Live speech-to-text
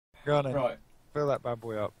Go on in. Right. Fill that bad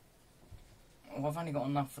boy up. Well, I've only got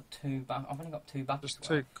enough for I've only got 2 buckets. Just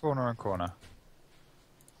 2, corner and corner.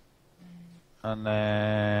 And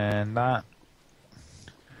then that.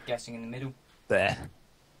 Guessing in the middle. There.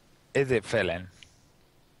 Is it filling?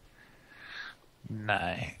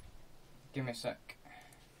 No. Give me a sec.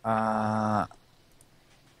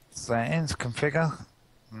 Settings, configure?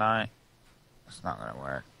 No. It's not going to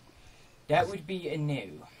work. That would be a no.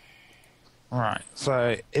 Right,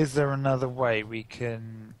 so is there another way we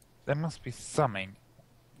can... There must be something.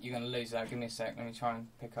 You're going to lose that. Give me a sec. Let me try and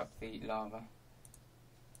pick up the lava.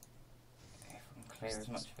 If I can clear as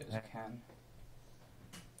much of it as I can.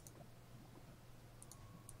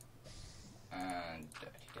 And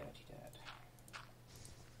dirty, dirty, dirt.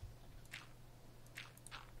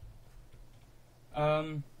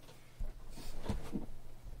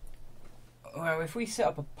 Well, if we set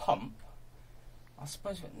up a pump, I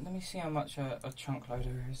suppose. Let me see how much a chunk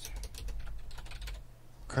loader is.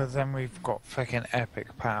 Because then we've got fucking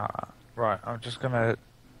epic power. Right, I'm just going to...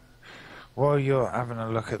 While you're having a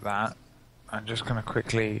look at that, I'm just going to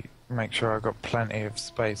quickly make sure I've got plenty of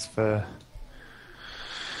space for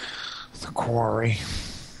the quarry.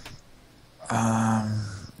 Yeah,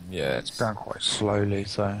 it's going quite slowly,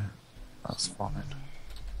 so that's fine.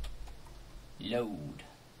 Load.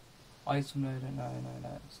 Item loader, no,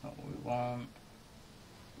 that's not what we want.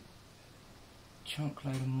 Chunk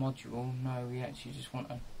loader module, no, we actually just want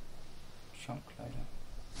a chunk loader.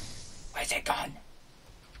 Where's it gone?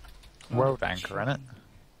 World anchor, innit?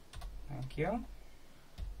 Thank you.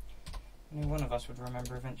 Only one of us would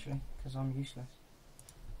remember eventually, because I'm useless.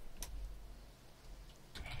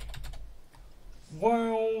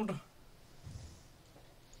 World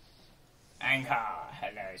anchor.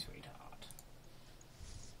 Hello, sweetheart.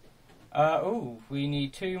 We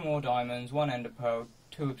need 2 more diamonds, 1 ender pearl,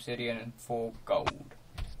 2 obsidian, and 4 gold.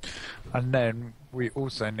 And then we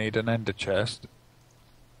also need an ender chest,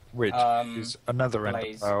 which is another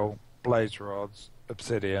ender pearl, blaze rods,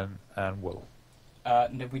 obsidian, and wool.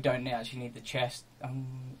 No, we don't actually need the chest.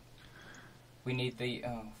 We need the...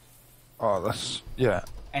 Oh, that's... Yeah.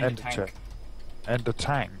 Ender tank. Chest. Ender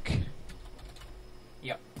tank?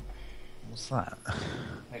 Yep. What's that?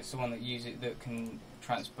 It's the one that can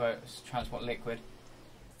transport liquid.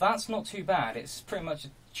 That's not too bad. It's pretty much a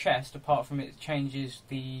chest, apart from it changes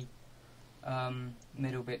the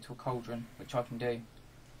middle bit to a cauldron, which I can do.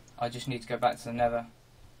 I just need to go back to the Nether.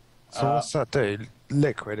 So what's that do?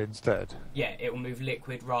 Liquid instead? Yeah, it will move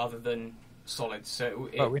liquid rather than solid. So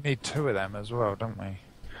but we need 2 of them as well, don't we?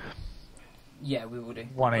 Yeah, we will do.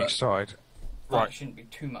 1 each side. That shouldn't be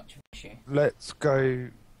too much of an issue. Let's go...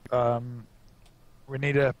 we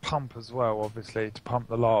need a pump as well, obviously, to pump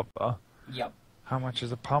the lava. Yep. How much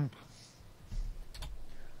is a pump?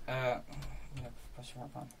 Press the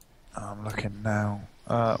right button. I'm looking now.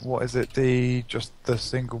 What is it? Just the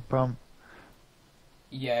single pump?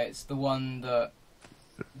 Yeah, it's the one the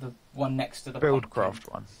one next to the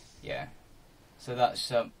Buildcraft one. Yeah. So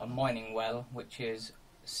that's a mining well, which is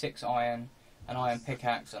 6 iron, an iron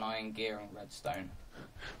pickaxe, an iron gear, and redstone.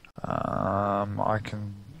 I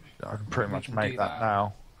can pretty much make that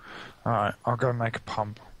now. Alright, I'll go make a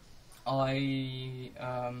pump. We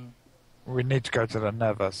need to go to the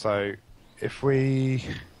Nether, so if we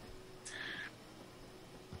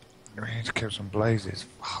need to kill some blazes.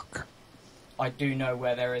 Fuck. I do know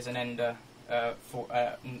where there is an Nether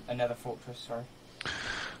fortress. Sorry.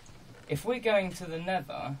 If we're going to the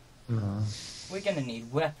Nether, we're going to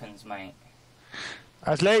need weapons, mate.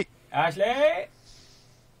 Ashley,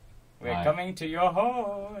 we're coming to your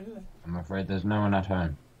hall. I'm afraid there's no one at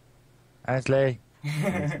home. Ashley.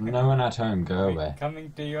 There's no one at home. Go away.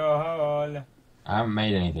 Coming to your hall. I haven't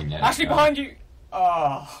made anything yet. Ashley, behind you.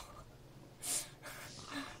 Oh.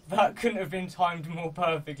 That couldn't have been timed more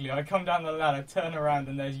perfectly. I come down the ladder, turn around,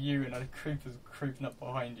 and there's you, and a creeper's creeping up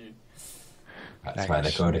behind you. That's why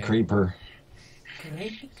they call it a creeper.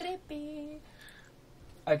 Creepy.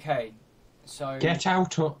 Okay, so... Get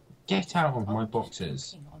out of my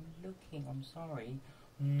boxes. I'm looking, I'm sorry.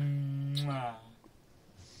 Mwah.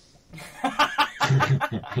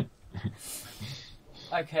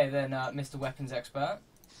 Okay then, Mr. Weapons Expert.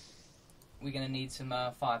 We're going to need some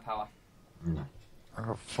firepower. No. I've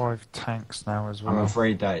got 5 tanks now as well. I'm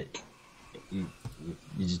afraid that you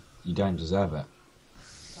don't deserve it.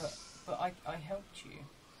 But I helped you.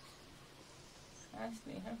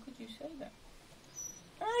 Ashley, how could you say that?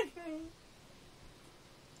 Ashley!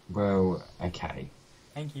 Well, okay.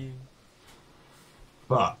 Thank you.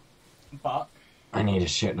 But I need a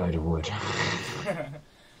shitload of wood.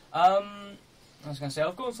 I was going to say,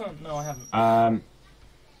 I've got some. No, I haven't.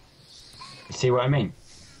 See what I mean?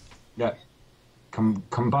 Yeah.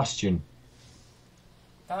 Combustion.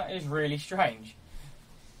 That is really strange.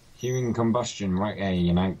 Hearing combustion right there,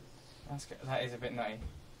 you know. That is a bit nutty.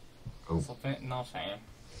 Oh. It's a bit nutty.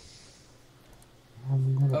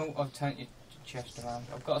 Oh, I've turned your chest around.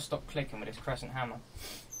 I've got to stop clicking with this crescent hammer.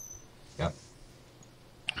 Yep.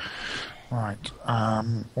 Right,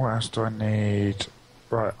 what else do I need?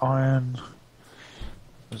 Right, iron.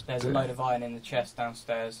 There's a load of iron in the chest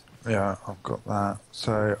downstairs. Yeah, I've got that.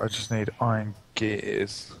 So I just need iron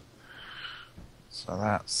gears. So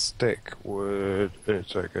that's stick wood.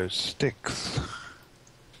 So it goes sticks.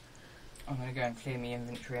 I'm going to go and clear my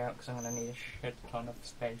inventory out because I'm going to need a shit ton of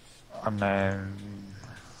space. And then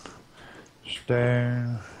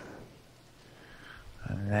stone.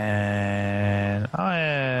 And then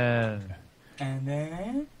iron. And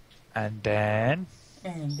then... And then...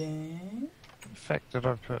 And then... The fact did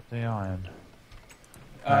I put the iron?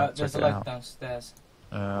 There's a load downstairs.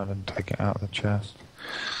 I didn't take it out of the chest.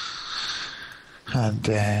 And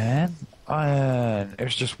then iron. It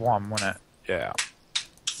was just one, wasn't it? Yeah.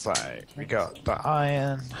 So we got the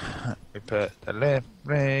iron. We put the lift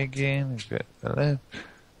rig in. We put the lift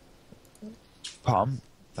pump.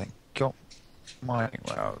 Thank God. Mining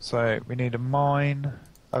well. So we need a mine.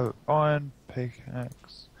 Oh, iron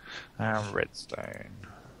pickaxe and redstone.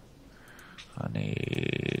 I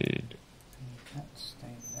need. That stay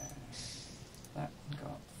there. That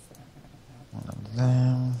got one of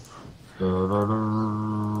them. Da, da,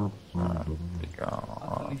 da, We I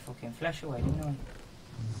put my fucking flesh away, didn't I?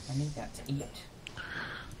 I need that to eat.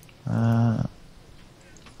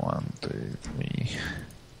 1, 2, 3.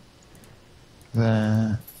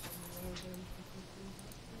 There.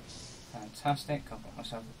 Fantastic. I've got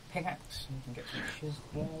myself a pickaxe. You can get some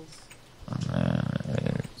chisels. And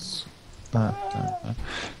then it's that.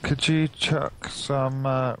 Could you chuck some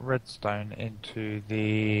redstone into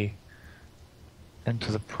the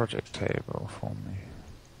project table for me?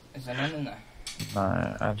 Is there none in there?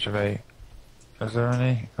 No, actually, is there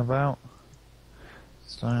any about?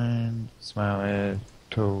 Stone, smelted,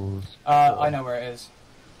 tools. I know where it is.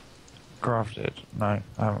 Crafted. No,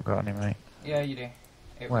 I haven't got any, mate. Yeah, you do.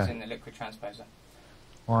 It Where? was in the liquid transposer.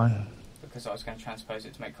 Why? Because I was going to transpose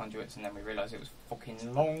it to make conduits, and then we realised it was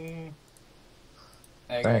fucking long.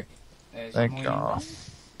 There you There- go. There's there more you go.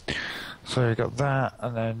 in So you got that,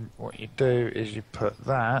 and then what you do is you put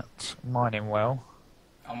that mining well.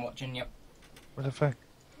 there. I'm watching you. What the fuck?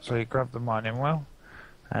 So you grab the mining well,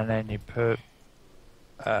 and then you put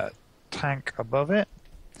a tank above it,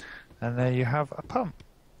 and there you have a pump.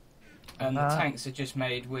 And the tanks are just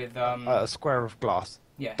made with A square of glass.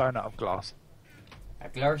 yeah, Donut of glass. a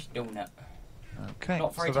glass donut. Okay.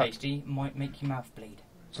 Not very so that- tasty. Might make your mouth bleed.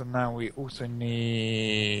 So now we also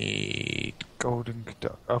need golden.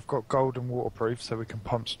 I've got golden waterproof, so we can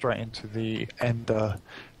pump straight into the ender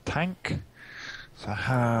tank. So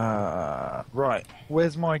right,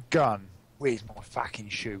 where's my gun? Where's my fucking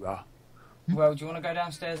shooter? Well, do you want to go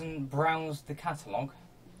downstairs and browse the catalogue?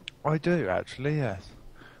 I do actually, yes.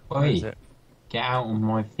 Where is Oi, it? get out of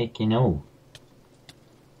my fucking hole.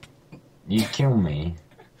 You kill me.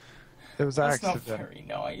 It was an That's not accident. very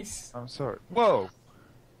nice. I'm sorry. Whoa!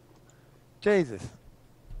 Jesus.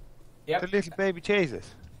 Yep. The little baby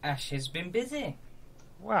Jesus. Ash has been busy.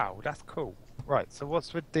 Wow, that's cool. Right, so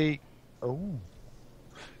what's with the... Oh.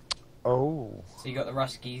 Oh. So you got the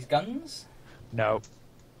Ruskies guns, No.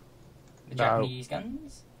 the No. Japanese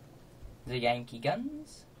guns, the Yankee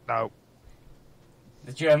guns, No.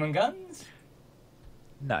 the German guns,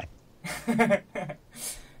 No. the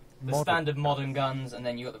Modern. standard modern guns, and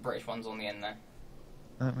then you got the British ones on the end there.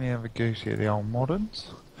 Let me have a goose at the old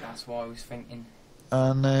moderns. That's what I was thinking.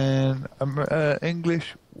 And then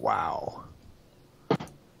English, wow.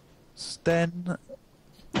 Sten.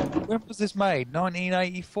 When was this made?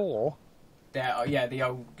 1984? Yeah, the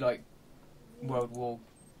old like World War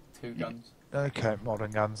II guns. Okay,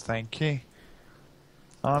 modern guns, thank you.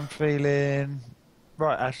 I'm feeling...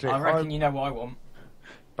 Right, actually, I reckon you know what I want.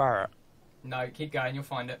 Barrett. No, keep going, you'll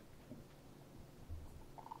find it.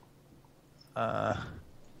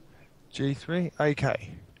 G3, AK.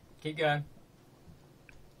 Keep going.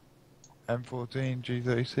 M14,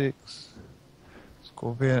 G36.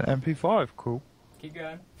 Scorpion, MP5, cool. Keep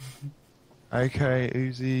going. AK,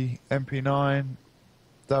 Uzi, MP9,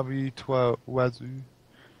 W12, Wazoo,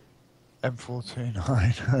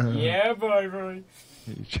 M429. Yeah, baby.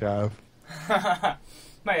 You chav.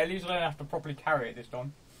 Mate, at least I don't have to properly carry it this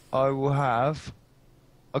time. I will have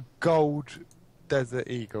a gold Desert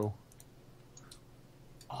Eagle.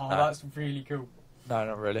 Oh, that's really cool. No,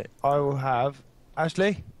 not really. I will have...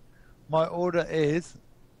 Ashley, my order is...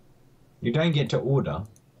 You don't get to order.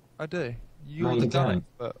 I do. No, You're the you gun don't.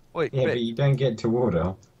 expert. Wait, Yeah, Vic, but you don't get to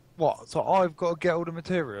order. what? So I've got to get all the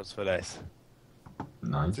materials for this.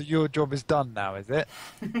 Nice. So your job is done now, is it?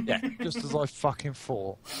 Yeah, just as I fucking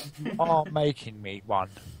thought. You are making me one.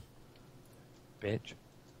 Bitch.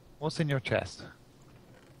 What's in your chest?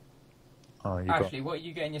 Oh, you Ashley, what are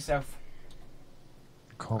you getting yourself?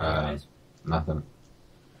 got cobble. Nothing.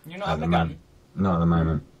 You're not At having the a gun? moment. Not at the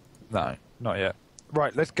moment. No, not yet.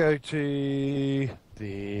 Right, let's go to the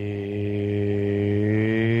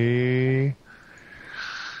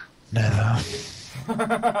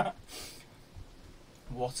Nether.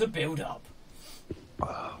 What a build-up.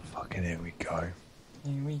 Oh, fucking here we go.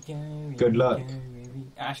 Here we go. Good luck.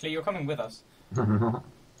 Ashley, you're coming with us. I'm not.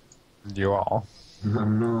 You are.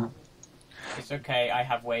 I'm not. It's okay, I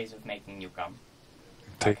have ways of making you come.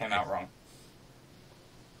 That came out wrong.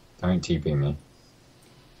 Don't TP me.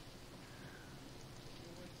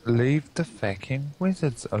 Leave the fucking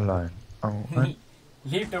wizards alone. Oh,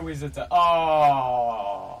 Leave the wizards.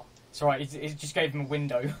 Oh, it's alright. It just gave him a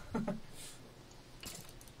window.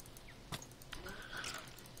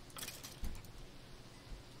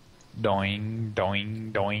 doing,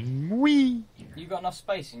 doing, doing, wee. You got enough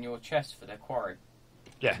space in your chest for the quarry?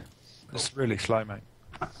 Yeah, it's really slow, mate.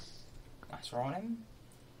 That's right.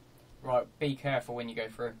 Right, be careful when you go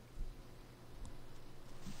through.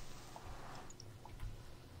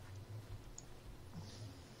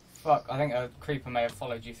 Fuck, I think a creeper may have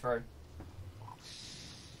followed you through.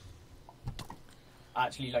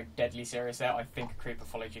 Actually, like, deadly serious there, I think a creeper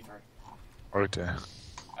followed you through. Oh dear.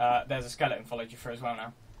 There's a skeleton followed you through as well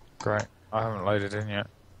now. Great. I haven't loaded in yet.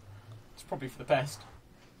 It's probably for the best.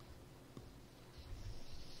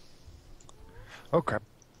 Okay.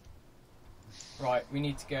 Right, we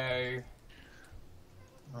need to go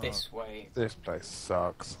this way. This place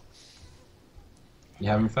sucks. You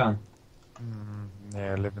having fun?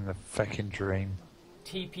 Yeah, living the fucking dream.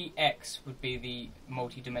 TPX would be the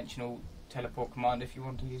multi-dimensional teleport command if you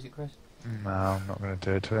want to use it, Chris. No, I'm not going to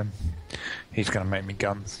do it to him. He's going to make me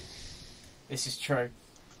guns. This is true.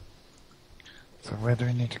 So where do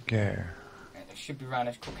we need to go? It should be round.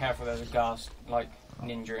 Just careful. There's a ghast like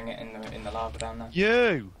ninjaing it in the lava down there.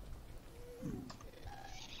 You!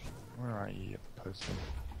 Where are you, you pussy?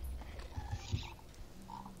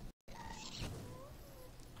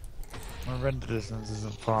 My render distance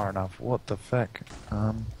isn't far enough. What the fuck?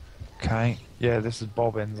 Okay. Yeah, this is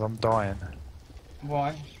bobbins. I'm dying.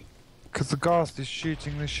 Why? Because the ghast is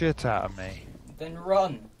shooting the shit out of me. Then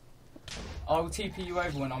run. I will TP you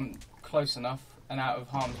over when I'm close enough and out of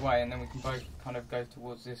harm's way, and then we can both kind of go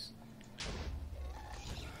towards this.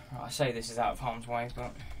 I say this is out of harm's way,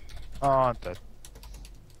 but Oh, I'm dead.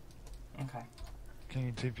 okay. Can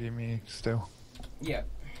you TP me still? Yeah.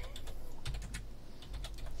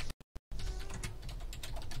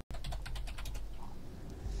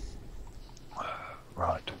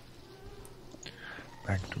 Right.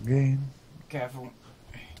 Back to game. Careful.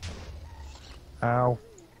 Ow.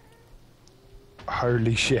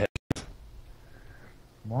 Holy shit.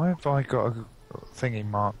 Why have I got a thingy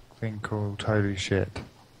mark thing called holy shit?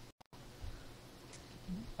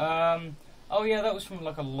 Oh yeah, that was from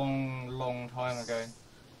like a long time ago.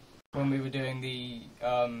 When we were doing the,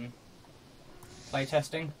 play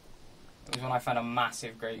testing. It was when I found a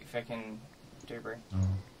massive great fucking debris. Oh,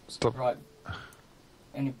 stop. Right.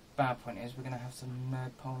 Only bad point is we're gonna have to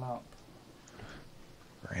nerd pole up.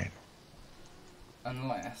 Right.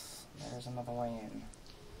 Unless there is another way in.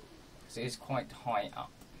 Because it is quite high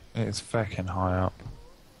up. It's fucking high up.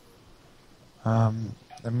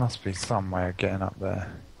 There must be some way of getting up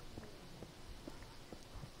there.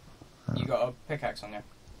 You got a pickaxe on you?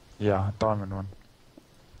 Yeah, diamond one.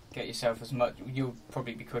 Get yourself as much. You'll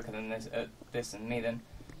probably be quicker than this than me then.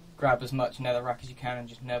 Grab as much nether rack as you can and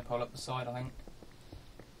just nerd pole up the side, I think.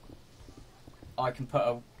 I can put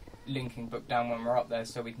a linking book down when we're up there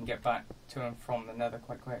so we can get back to and from the nether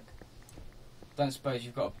quite quick. Don't suppose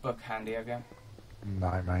you've got a book handy, have you?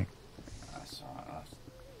 No, mate. That's alright, I'll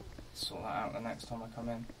sort that out the next time I come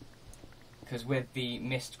in. Because with the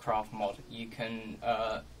Mistcraft mod, you can,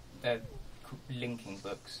 they're linking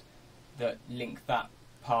books that link that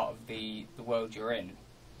part of the world you're in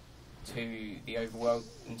to the overworld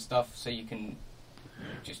and stuff, so you can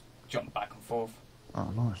just jump back and forth. Oh,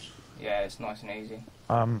 nice. Yeah, it's nice and easy.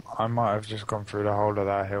 I might have just gone through the whole of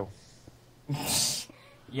that hill.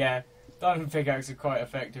 Yeah, diamond pickaxe are quite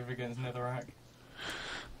effective against netherrack.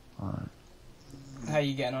 Alright. How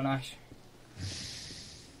you getting on, Ash?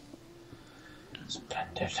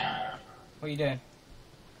 Splendid. What are you doing?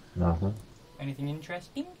 Nothing. Anything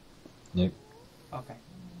interesting? Nope. Okay.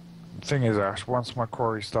 The thing is, Ash, once my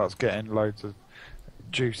quarry starts getting loads of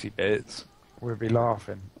juicy bits, we'd be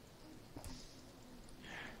laughing.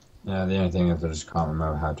 Yeah, the only thing is I just can't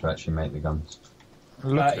remember how to actually make the guns.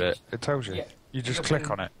 Look at it. It tells you. Yeah, You just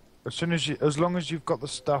click on it. As long as you've got the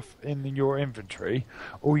stuff in your inventory,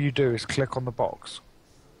 all you do is click on the box.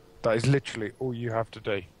 That is literally all you have to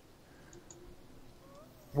do.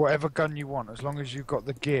 Whatever gun you want, as long as you've got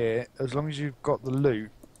the gear, as long as you've got the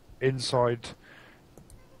loot inside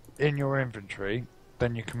in your inventory,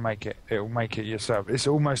 then you can make it. It'll make it yourself. It's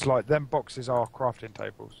almost like them boxes are crafting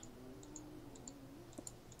tables.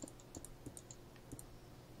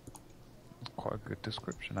 Quite a good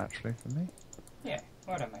description, actually, for me. Yeah,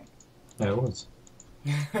 well done, mate. Yeah, it was.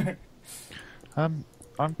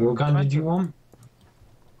 What gun did you want?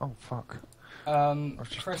 Oh fuck.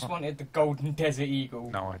 Chris wanted the Golden Desert Eagle.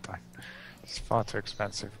 No, I don't. It's far too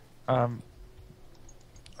expensive. I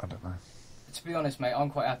don't know. To be honest, mate, I'm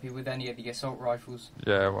quite happy with any of the assault rifles.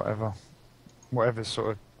 Yeah, whatever. Whatever's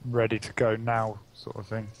sort of ready to go now, sort of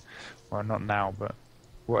thing. Well, not now, but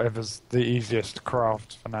whatever's the easiest to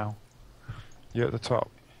craft for now. You're at the top.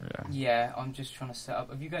 Yeah. Yeah, I'm just trying to set up.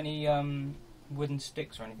 Have you got any wooden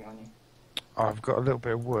sticks or anything on you? I've got a little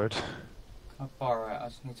bit of wood. I'll borrow it. I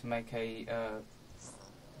just need to make a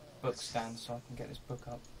book stand so I can get this book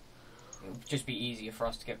up. It'll just be easier for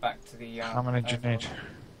us to get back to the... How many do you need?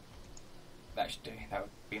 That should do. That would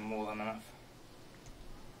be more than enough.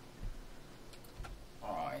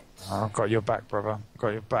 Alright. I've got your back, brother. Got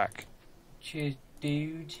your back. Cheers,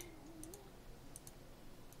 dude.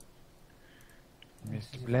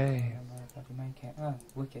 Mr. Blay. If I can make it. Oh,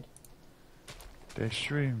 wicked. There's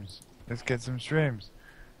shrooms. Let's get some shrooms.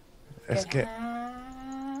 Let's get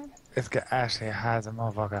Ashley high as a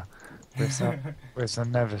motherfucker with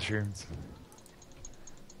some Nether shrooms.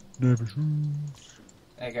 Nether shrooms.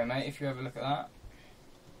 There you go, mate. If you ever look at that.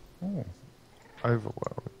 Oh,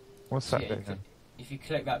 Overworld. What's that Yeah, then? if you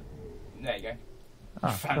click that, there you go.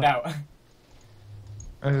 Ah, Found cool. out.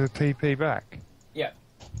 There's a TP back. Yeah.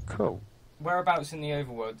 Cool. Whereabouts in the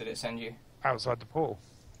overworld did it send you? Outside the portal.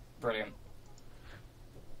 Brilliant.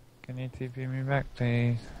 Can you TP me back,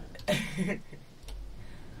 please?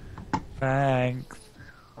 Thanks.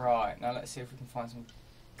 Right, now let's see if we can find some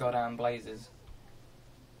goddamn blazers.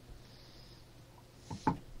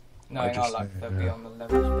 No, I not just like need, they'll be on the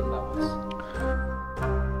levels below us.